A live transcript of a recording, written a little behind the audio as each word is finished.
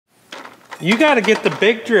You got to get the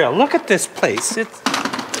big drill. Look at this place.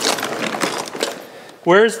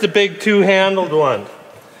 Where's the big two-handled one?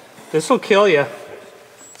 This will kill you.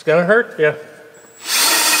 It's gonna hurt you.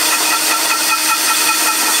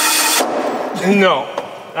 No,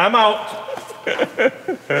 I'm out.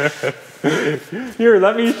 Here,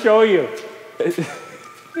 let me show you.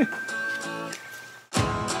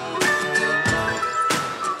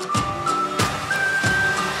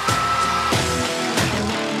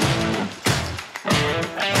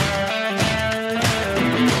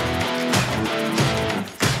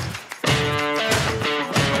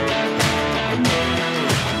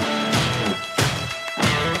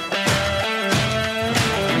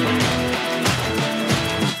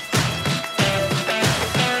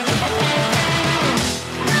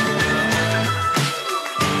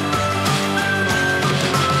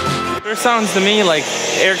 It sounds to me like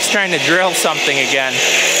Eric's trying to drill something again.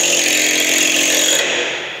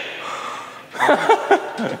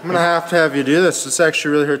 I'm gonna have to have you do this. This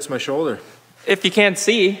actually really hurts my shoulder. If you can't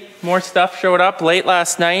see, more stuff showed up late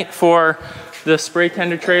last night for the spray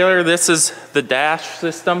tender trailer. This is the dash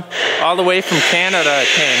system. All the way from Canada it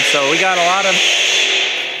came. So we got a lot of...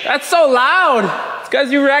 That's so loud! It's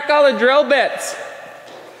because you wreck all the drill bits.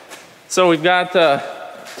 So we've got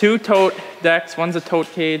 2 tote decks. One's a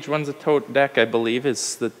tote cage, one's a tote deck, I believe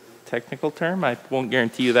is the technical term. I won't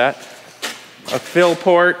guarantee you that. A fill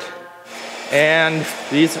port, and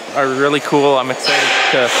these are really cool. I'm excited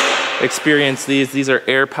to experience these. These are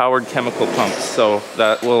air-powered chemical pumps, so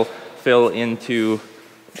that will fill into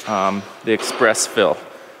the express fill.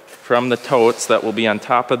 From the totes that will be on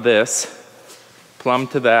top of this, plumb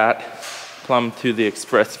to that, plumb to the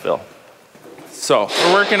express fill. So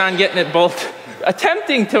we're working on getting it both,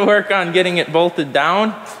 attempting to work on getting it bolted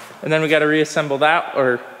down, and then we got to reassemble that,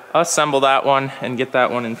 or assemble that one and get that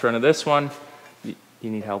one in front of this one. You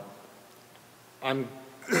need help? I'm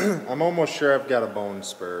almost sure I've got a bone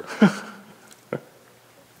spur.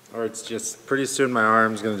 Or it's just, pretty soon my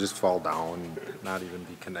arm's gonna just fall down and not even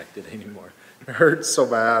be connected anymore. It hurts so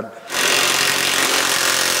bad.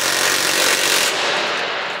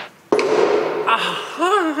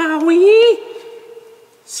 Wee!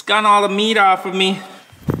 Scun all the meat off of me.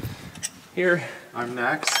 Here. I'm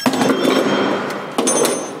next.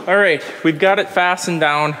 All right, we've got it fastened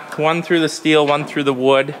down. One through the steel, one through the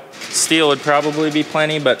wood. Steel would probably be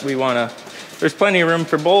plenty, but we wanna, there's plenty of room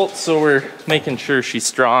for bolts, so we're making sure she's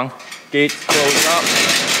strong. Gates close up,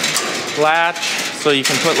 latch, so you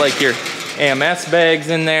can put like your AMS bags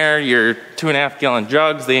in there, your 2.5 gallon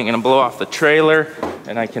jugs. They ain't gonna blow off the trailer,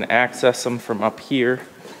 and I can access them from up here.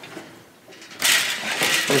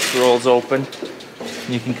 This rolls open.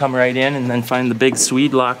 You can come right in and then find the big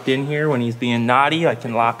Swede locked in here. When he's being naughty, I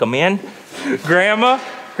can lock him in. Grandma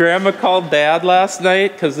called Dad last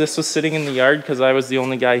night because this was sitting in the yard because I was the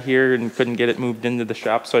only guy here and couldn't get it moved into the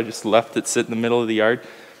shop, so I just left it sit in the middle of the yard,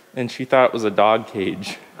 and she thought it was a dog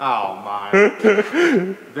cage. Oh my.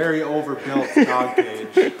 Very overbuilt dog cage.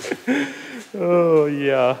 Oh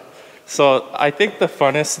yeah. So I think the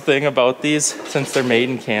funnest thing about these, since they're made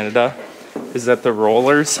in Canada, is that the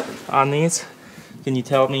rollers on these, can you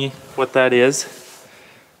tell me what that is?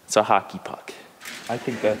 It's a hockey puck. I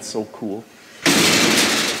think that's so cool.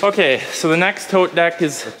 Okay, so the next tote deck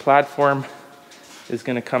is, the platform is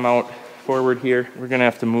gonna come out forward here. We're gonna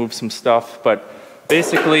have to move some stuff, but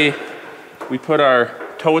basically we put our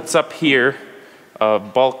totes up here,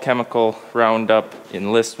 bulk chemical, Roundup,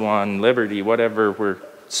 Enlist One, Liberty, whatever we're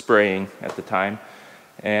spraying at the time.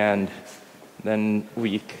 And then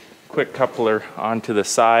we quick coupler onto the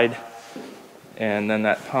side, and then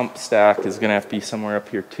that pump stack is gonna have to be somewhere up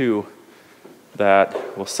here too.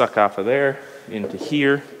 That will suck off of there into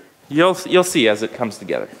here. You'll see as it comes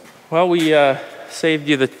together. Well, we saved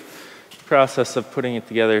you the process of putting it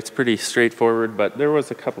together. It's pretty straightforward, but there was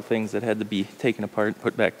a couple things that had to be taken apart and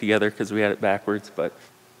put back together because we had it backwards. But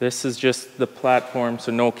this is just the platform,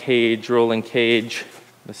 so no cage, rolling cage.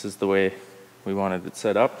 This is the way we wanted it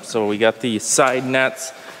set up. So we got these side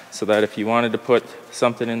nets so that if you wanted to put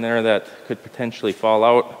something in there that could potentially fall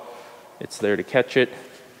out, it's there to catch it.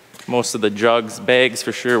 Most of the jugs, bags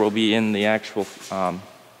for sure, will be in the actual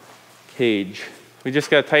cage. We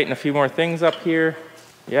just got to tighten a few more things up here.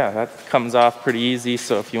 Yeah, that comes off pretty easy,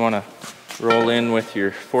 so if you want to roll in with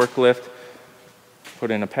your forklift,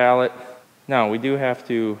 put in a pallet. Now, we do have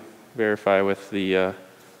to verify with the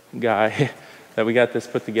guy that we got this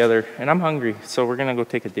put together, and I'm hungry, so we're gonna go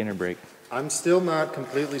take a dinner break. I'm still not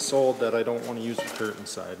completely sold that I don't want to use the curtain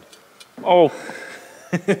side. Oh,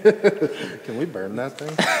 Can we burn that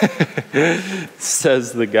thing?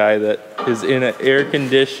 Says the guy that is in an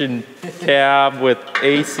air-conditioned cab with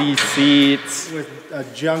AC seats. With a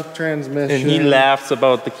junk transmission. And he laughs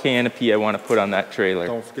about the canopy I want to put on that trailer.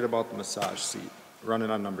 Don't forget about the massage seat.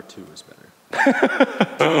 Running on number 2 is better.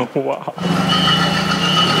 Wow.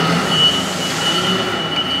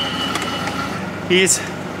 He's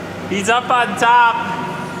up on top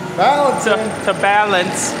to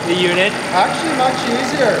balance the unit. Actually, much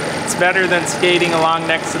easier. It's better than skating along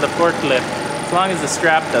next to the forklift, as long as the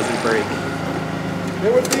strap doesn't break.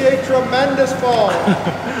 It would be a tremendous fall.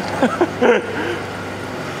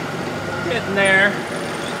 Getting there.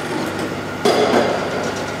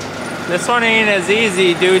 This one ain't as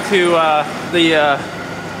easy due to the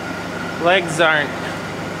legs aren't.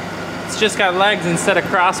 It's just got legs instead of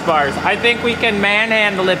crossbars. I think we can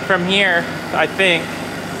manhandle it from here, I think.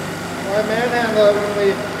 Why manhandle it when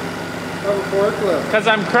we have a forklift? Because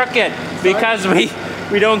I'm crooked. Because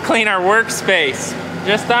we don't clean our workspace.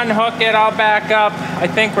 Just unhook it, I'll back up. I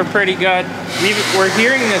think we're pretty good. We're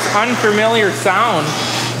hearing this unfamiliar sound.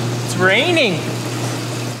 It's raining.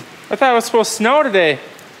 I thought it was supposed to snow today.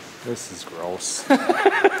 This is gross.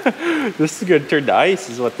 This is gonna turn to ice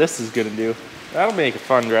is what this is gonna do. That'll make a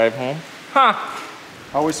fun drive home. Huh.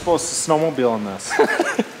 How are we supposed to snowmobile in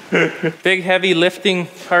this? Big heavy lifting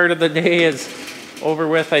part of the day is over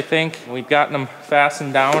with, I think. We've gotten them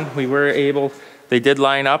fastened down. They did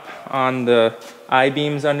line up on the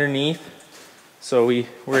I-beams underneath. So we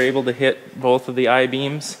were able to hit both of the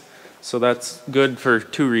I-beams. So that's good for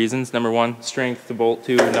 2 reasons. Number 1, strength to bolt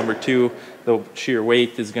to. Number 2, the sheer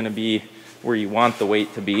weight is gonna be where you want the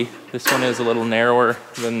weight to be. This one is a little narrower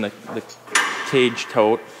than the cage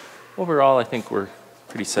tote. Overall, I think we're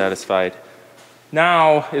pretty satisfied.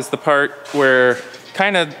 Now is the part where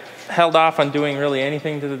kind of held off on doing really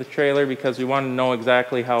anything to the trailer because we wanted to know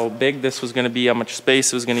exactly how big this was gonna be, how much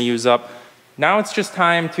space it was gonna use up. Now it's just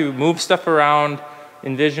time to move stuff around,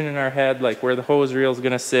 envision in our head like where the hose reel is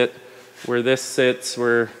gonna sit, where this sits,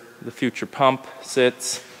 where the future pump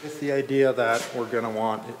sits. With the idea that we're gonna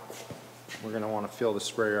want to fill the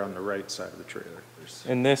sprayer on the right side of the trailer.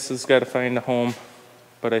 And this has got to find a home.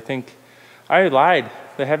 But I think I lied.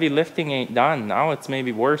 The heavy lifting ain't done. Now it's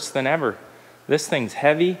maybe worse than ever. This thing's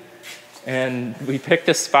heavy, and we picked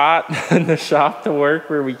a spot in the shop to work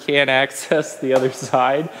where we can't access the other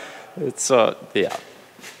side. It's yeah.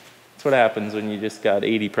 That's what happens when you just got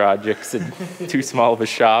 80 projects in too small of a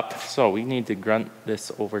shop. So we need to grunt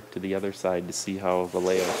this over to the other side to see how the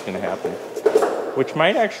layout's gonna happen. Which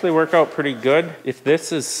might actually work out pretty good. If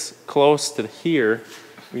this is close to here,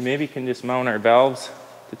 we maybe can just mount our valves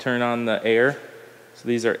to turn on the air. So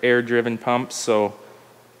these are air-driven pumps, so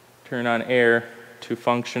turn on air to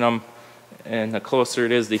function them. And the closer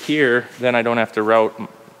it is to here, then I don't have to route.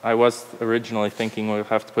 I was originally thinking we'll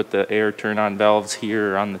have to put the air turn-on valves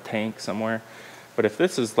here or on the tank somewhere. But if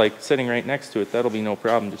this is like sitting right next to it, that'll be no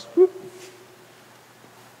problem. Just whoop.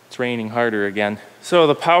 It's raining harder again. So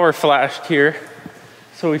the power flashed here.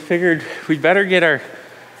 So we figured we'd better get our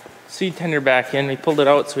seed tender back in. We pulled it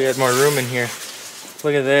out so we had more room in here.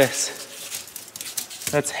 Look at this.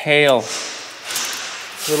 That's hail.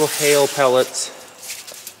 Little hail pellets.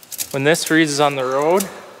 When this freezes on the road,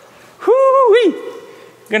 whoo-wee!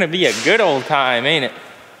 Gonna be a good old time, ain't it?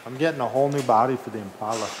 I'm getting a whole new body for the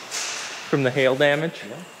Impala. From the hail damage?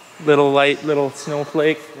 Yeah. Little light, little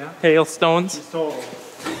snowflake, hailstones.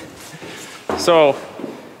 So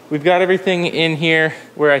we've got everything in here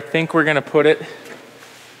where I think we're gonna put it.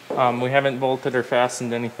 We haven't bolted or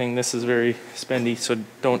fastened anything. This is very spendy, so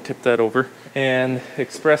don't tip that over. And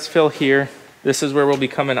express fill here. This is where we'll be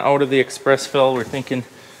coming out of the express fill. We're thinking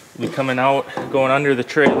we'll be coming out, going under the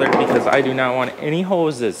trailer because I do not want any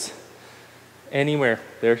hoses anywhere.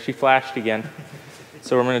 There, she flashed again.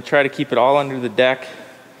 So we're gonna try to keep it all under the deck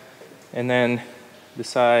and then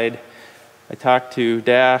decide. I talked to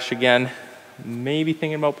Dash again, maybe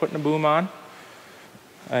thinking about putting a boom on,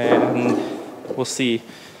 and we'll see.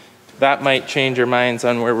 That might change our minds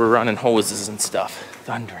on where we're running hoses and stuff.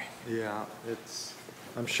 Thundering. Yeah,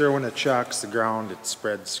 I'm sure when it shocks the ground, it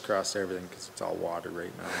spreads across everything because it's all water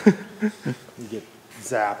right now. You get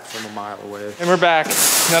zapped from a mile away. And we're back,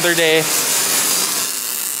 another day.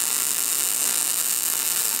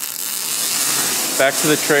 Back to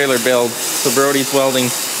the trailer build. So Brody's welding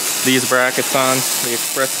these brackets on, the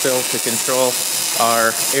express fill to control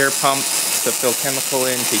our air pump to fill chemical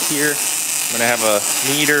into here. I'm gonna have a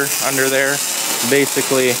meter under there.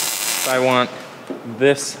 Basically, if I want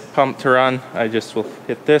this pump to run, I just will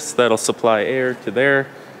hit this, that'll supply air to there.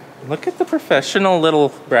 Look at the professional little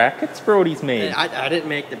brackets Brody's made. I didn't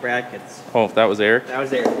make the brackets. Oh, that was Eric? That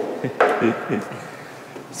was Eric.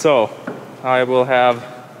 So, I will have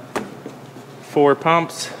 4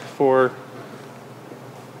 pumps, 4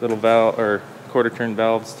 little valve or quarter turn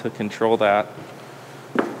valves to control that.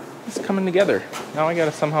 It's coming together. Now I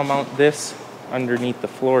gotta somehow mount this underneath the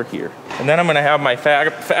floor here. And then I'm gonna have my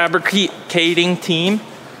fabricating team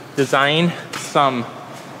design some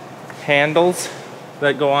handles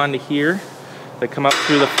that go onto here that come up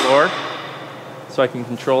through the floor so I can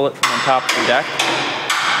control it from on top of the deck.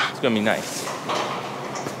 It's gonna be nice.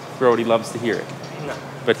 Brody loves to hear it,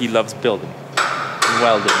 but he loves building and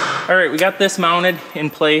welding. All right, we got this mounted in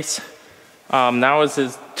place. Now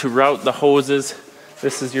is to route the hoses.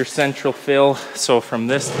 This is your central fill. So from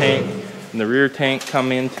this tank and the rear tank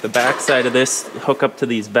come into the back side of this, hook up to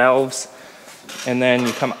these valves, and then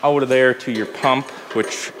you come out of there to your pump,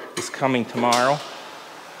 which is coming tomorrow.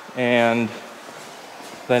 And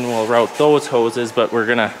then we'll route those hoses, but we're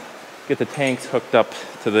gonna get the tanks hooked up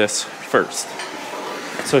to this first.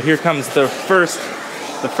 So here comes the first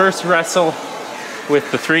wrestle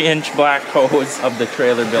with the 3-inch black hose of the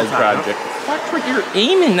trailer build project. Watch what you're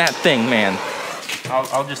aiming that thing, man.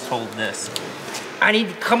 I'll just hold this. I need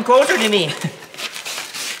to come closer to me.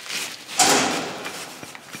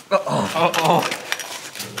 Uh-oh. Uh-oh.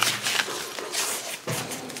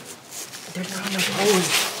 There's not enough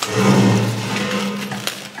hose.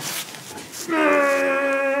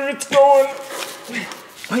 It's going.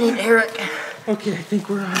 I need Eric. Okay, I think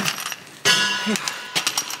we're on.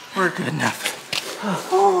 We're good enough.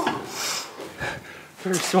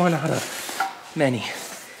 First one out of many.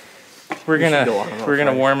 We're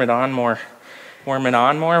gonna warm it on more. Warm it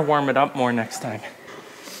on more, warm it up more next time.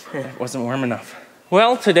 It wasn't warm enough.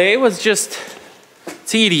 Well, today was just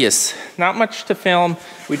tedious. Not much to film.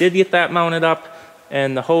 We did get that mounted up,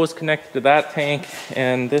 and the hose connected to that tank,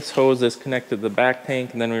 and this hose is connected to the back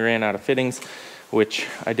tank, and then we ran out of fittings, which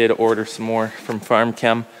I did order some more from Farm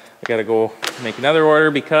Chem. I gotta go make another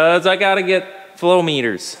order because I gotta get flow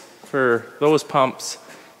meters for those pumps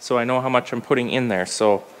so I know how much I'm putting in there.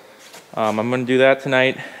 So I'm gonna do that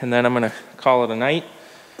tonight, and then I'm gonna call it a night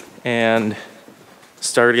and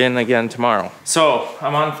start in again tomorrow. So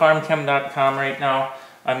I'm on farmchem.com right now.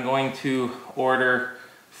 I'm going to order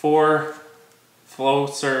 4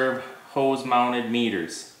 FlowServe hose mounted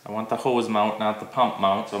meters. I want the hose mount, not the pump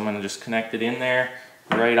mount, so I'm gonna just connect it in there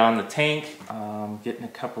right on the tank. Getting a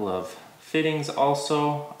couple of fittings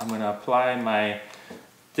also. I'm gonna apply my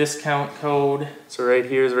discount code. So right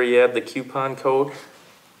here is where you add the coupon code,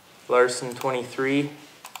 Larson 23.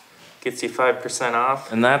 Gets you 5%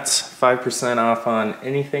 off, and that's 5% off on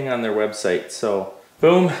anything on their website. So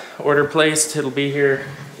boom, order placed. It'll be here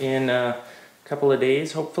in a couple of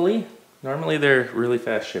days, hopefully. Normally they're really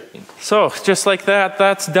fast shipping. So just like that,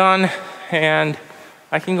 that's done, and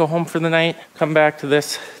I can go home for the night, come back to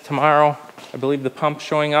this tomorrow. I believe the pump's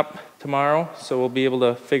showing up tomorrow, so we'll be able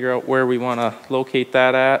to figure out where we want to locate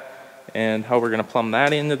that at and how we're going to plumb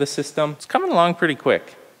that into the system. It's coming along pretty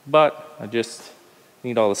quick, but I just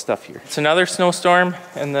need all the stuff here. It's another snowstorm,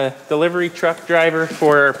 and the delivery truck driver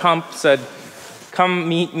for our pump said, come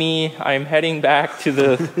meet me. I'm heading back to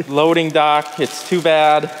the loading dock. It's too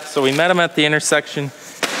bad. So we met him at the intersection.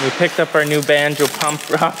 We picked up our new banjo pump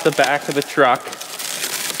off the back of the truck.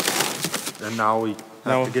 And now we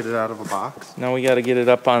have to get it out of a box? Now we got to get it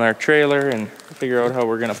up on our trailer and figure out how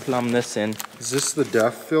we're going to plumb this in. Is this the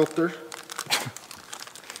DEF filter?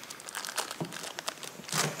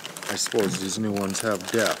 I suppose these new ones have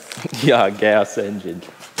DEF. Yeah, gas engine.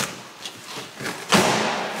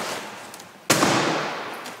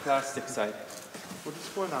 Plastic side. What is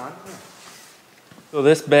going on here? So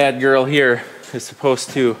this bad girl here is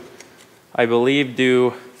supposed to, I believe,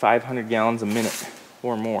 do 500 gallons a minute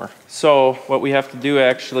or more. So what we have to do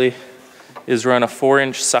actually is run a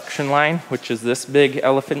 4-inch suction line, which is this big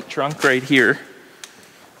elephant trunk right here.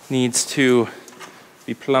 Needs to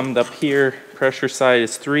be plumbed up here. Pressure side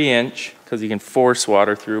is 3-inch because you can force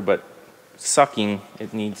water through, but sucking,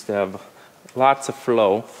 it needs to have lots of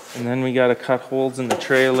flow. And then we got to cut holes in the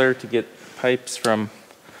trailer to get pipes from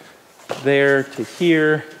there to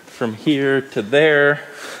here, from here to there.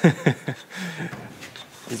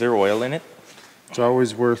 Is there oil in it? It's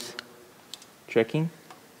always worth checking.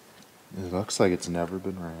 It looks like it's never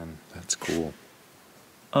been ran. That's cool.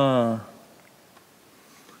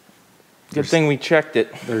 Good thing we checked it.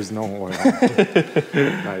 There's no oil.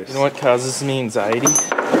 Nice. You know what causes me anxiety?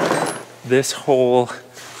 This whole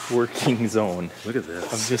working zone. Look at this.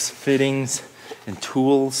 Of just fittings and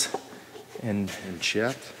tools and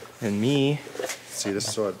Chet. and me. See,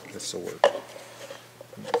 this will work.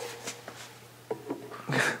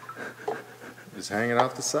 It's hanging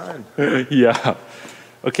off the side. Yeah.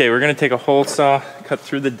 Okay, we're gonna take a hole saw, cut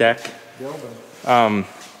through the deck. And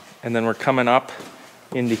then we're coming up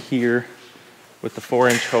into here with the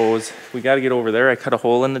 4-inch hose. We gotta get over there. I cut a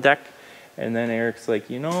hole in the deck. And then Eric's like,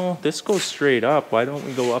 you know, this goes straight up. Why don't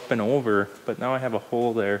we go up and over? But now I have a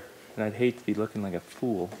hole there, and I'd hate to be looking like a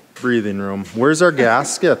fool. Breathing room. Where's our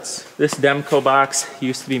gaskets? This Demco box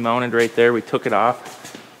used to be mounted right there. We took it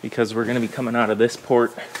off because we're gonna be coming out of this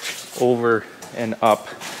port over and up,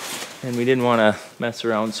 and we didn't wanna mess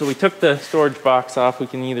around. So we took the storage box off. We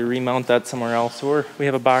can either remount that somewhere else, or we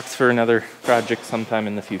have a box for another project sometime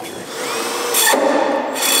in the future.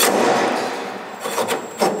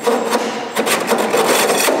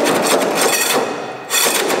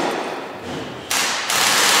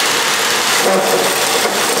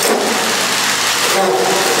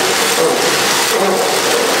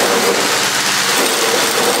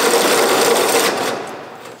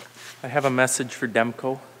 I have a message for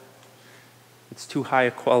Demco. It's too high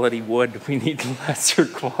a quality wood. We need lesser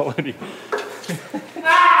quality.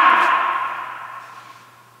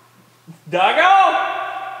 Doggo!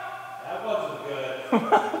 That wasn't good. I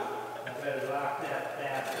better lock that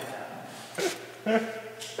bastard up.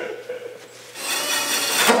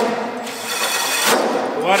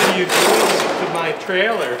 What are you doing to my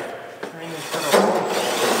trailer? Trying to put a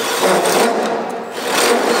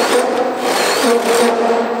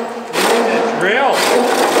drill.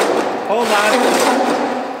 Hold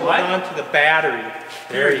on to the battery.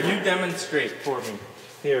 There, you demonstrate for me.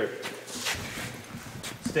 Here.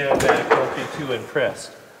 Stand back, don't be too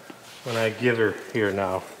impressed when I give her here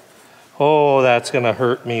now. Oh, that's gonna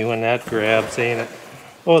hurt me when that grabs, ain't it?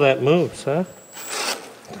 Oh, that moves, huh?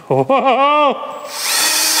 Oh!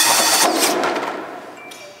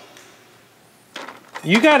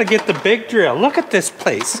 You gotta get the big drill. Look at this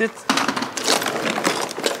place.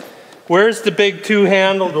 Where's the big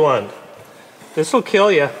two-handled one? This'll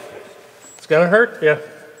kill you. It's gonna hurt you.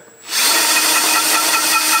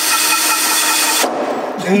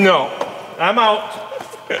 No, I'm out.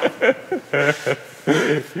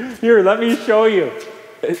 Here, let me show you.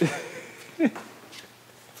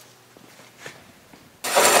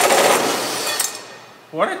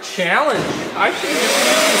 What a challenge. I should have just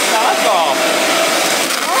used the sawzall.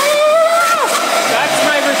 That's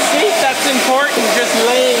my receipt. That's important, just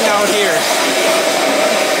laying out here.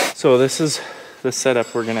 So this is the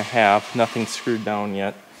setup we're gonna have. Nothing screwed down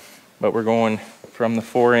yet, but we're going from the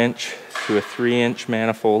 4-inch to a 3-inch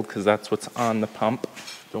manifold because that's what's on the pump.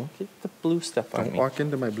 Don't get the blue stuff on me. Don't walk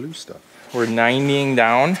into my blue stuff. We're 90ing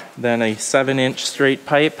down, then a 7-inch straight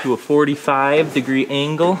pipe to a 45-degree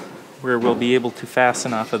angle where we'll be able to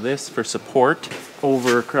fasten off of this for support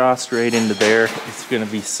over across right into there. It's gonna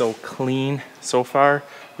be so clean. So far,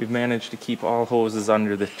 we've managed to keep all hoses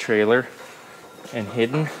under the trailer and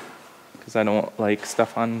hidden because I don't like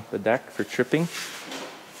stuff on the deck for tripping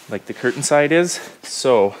like the curtain side is.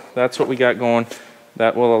 So that's what we got going.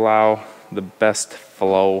 That will allow the best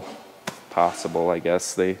flow possible, I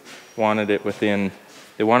guess. They wanted it within,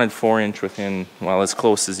 they wanted 4-inch within, well, as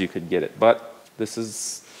close as you could get it. But this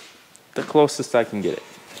is the closest I can get it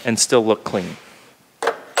and still look clean.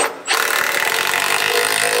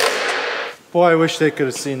 Boy, I wish they could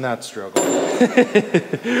have seen that struggle.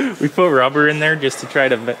 We put rubber in there just to try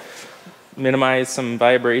to minimize some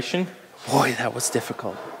vibration. Boy, that was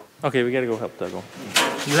difficult. Okay, we gotta go help Dougal.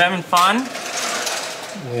 You having fun?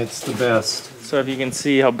 It's the best. So if you can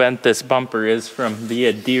see how bent this bumper is from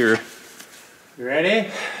the deer. You ready?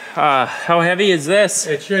 How heavy is this?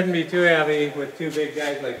 It shouldn't be too heavy with two big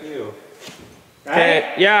guys like you. Okay,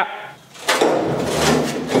 Right? yeah.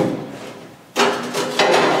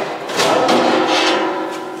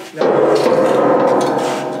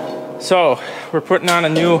 So we're putting on a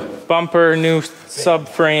new bumper, new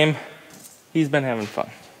subframe. He's been having fun.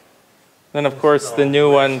 Then of course the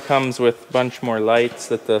new one comes with a bunch more lights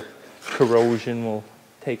that the corrosion will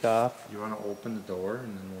take off. You want to open the door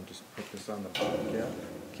and then we'll just put this on the bobcat?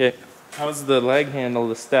 Okay, how's the leg handle,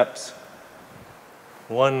 the steps?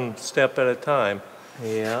 One step at a time.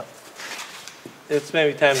 Yeah. It's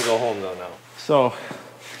maybe time to go home though now. So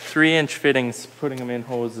 3-inch fittings, putting them in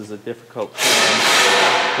hose is a difficult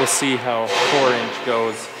thing. We'll see how 4-inch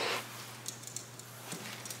goes.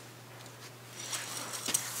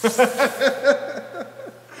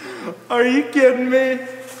 Are you kidding me?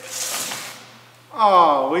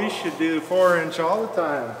 Oh, we should do 4-inch all the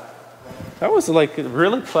time. That was like a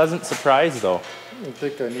really pleasant surprise though. I didn't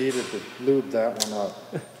think I needed to lube that one up.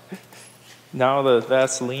 Now the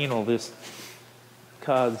Vaseline will just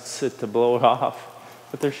cause it to blow it off.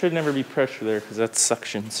 but there should never be pressure there because that's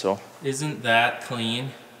suction, so. Isn't that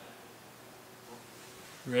clean?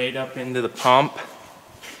 Right up into the pump.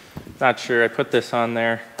 Not sure, I put this on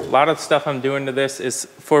there. A lot of stuff I'm doing to this is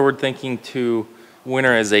forward thinking to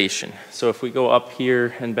winterization. So if we go up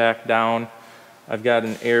here and back down, I've got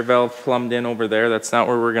an air valve plumbed in over there. That's not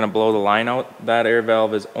where we're gonna blow the line out. That air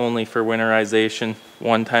valve is only for winterization.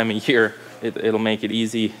 One time a year, it'll make it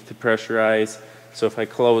easy to pressurize. So if I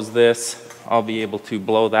close this, I'll be able to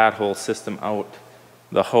blow that whole system out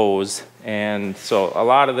the hose. And so a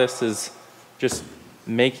lot of this is just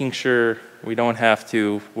making sure we don't have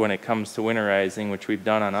to when it comes to winterizing, which we've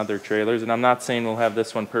done on other trailers. And I'm not saying we'll have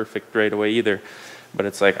this one perfect right away either, but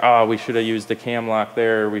it's like, oh, we should have used a cam lock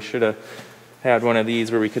there. We should have had one of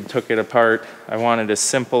these where we could took it apart. I want it as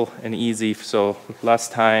simple and easy, so less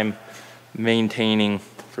time maintaining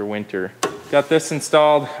for winter. Got this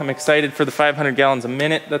installed. I'm excited for the 500 gallons a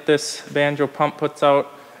minute that this banjo pump puts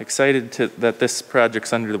out. Excited that this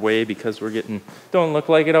project's under the way because don't look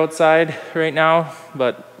like it outside right now,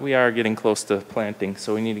 but we are getting close to planting,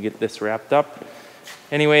 so we need to get this wrapped up.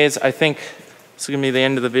 Anyways, I think this is gonna be the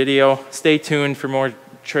end of the video. Stay tuned for more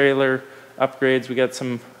trailer upgrades. We got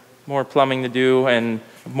some more plumbing to do and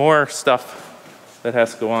more stuff that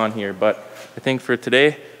has to go on here, but I think for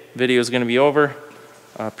today, video is gonna be over.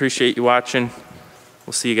 Appreciate you watching.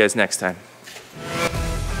 We'll see you guys next time.